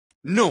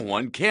No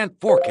one can't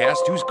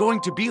forecast who's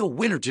going to be a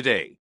winner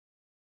today.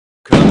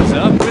 Comes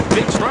up with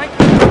big strike.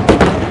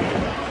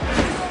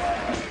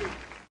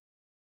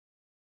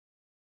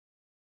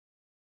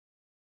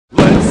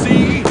 Let's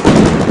see.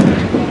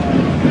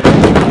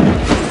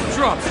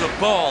 Drops the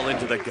ball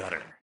into the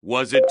gutter.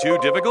 Was it too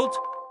difficult?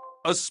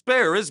 A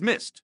spare is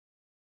missed.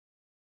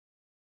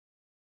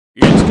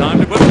 It's time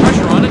to put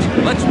pressure on it.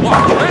 Let's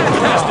watch.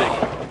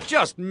 Fantastic!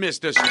 Just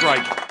missed a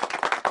strike.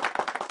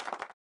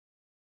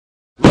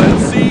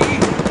 Let's see.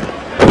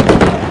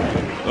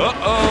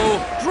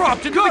 Uh-oh.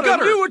 Dropped into the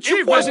gutter. New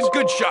achievement. It wasn't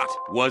good shot.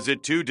 Was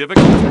it too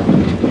difficult?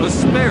 A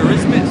spare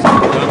is missed. A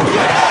good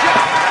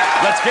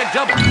shot. Let's get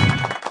double.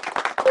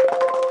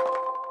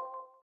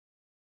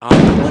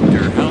 I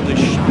wonder how this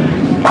shot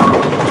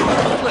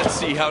will be. Let's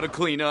see how to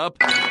clean up.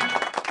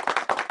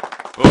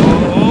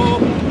 Oh!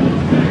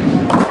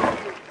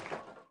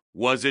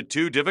 Was it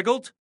too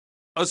difficult?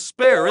 A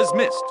spare is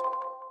missed.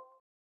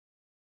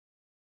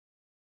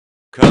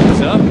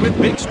 Comes up with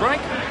big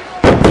strike.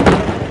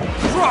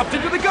 Dropped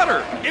into the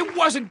gutter. It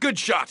wasn't good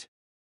shot.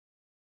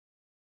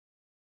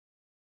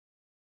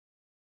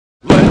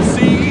 Let's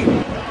see.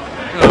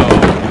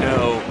 Oh,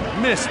 no.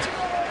 Missed.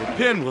 The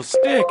pin will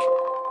stick.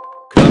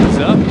 Comes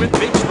up with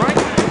big strike.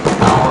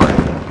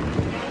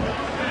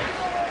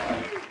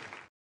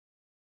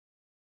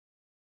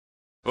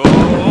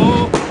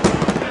 Oh!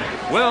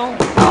 Well,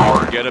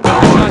 get a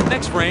better shot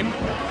next frame.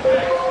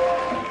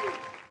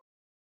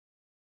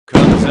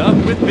 Comes up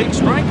with big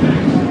strike.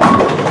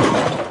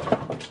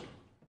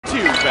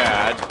 Too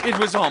bad. It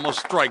was almost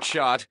strike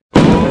shot.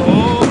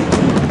 Oh!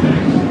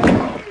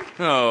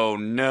 Oh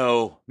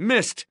no.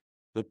 Missed.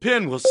 The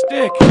pin will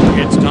stick.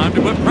 It's time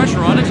to put pressure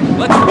on it.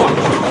 Let's watch.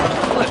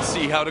 Let's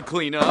see how to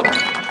clean up.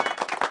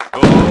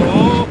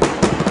 Oh!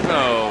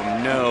 Oh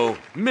no.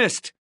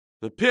 Missed.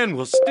 The pin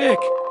will stick.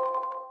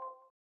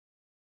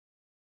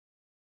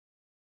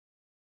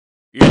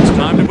 It's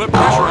time to put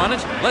pressure on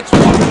it. Let's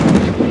watch.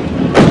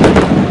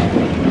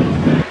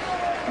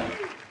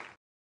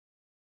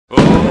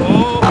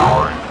 Oh!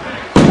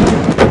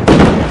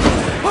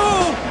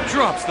 Oh!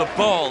 Drops the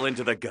ball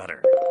into the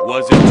gutter.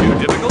 Was it too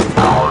difficult?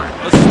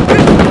 A spin!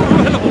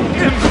 Incredible!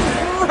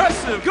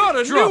 Impressive! Got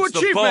a new achievement!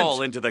 Drops the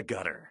ball into the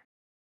gutter.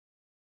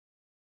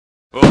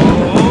 Oh!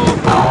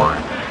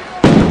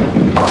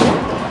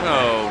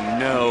 Oh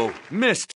no! Missed!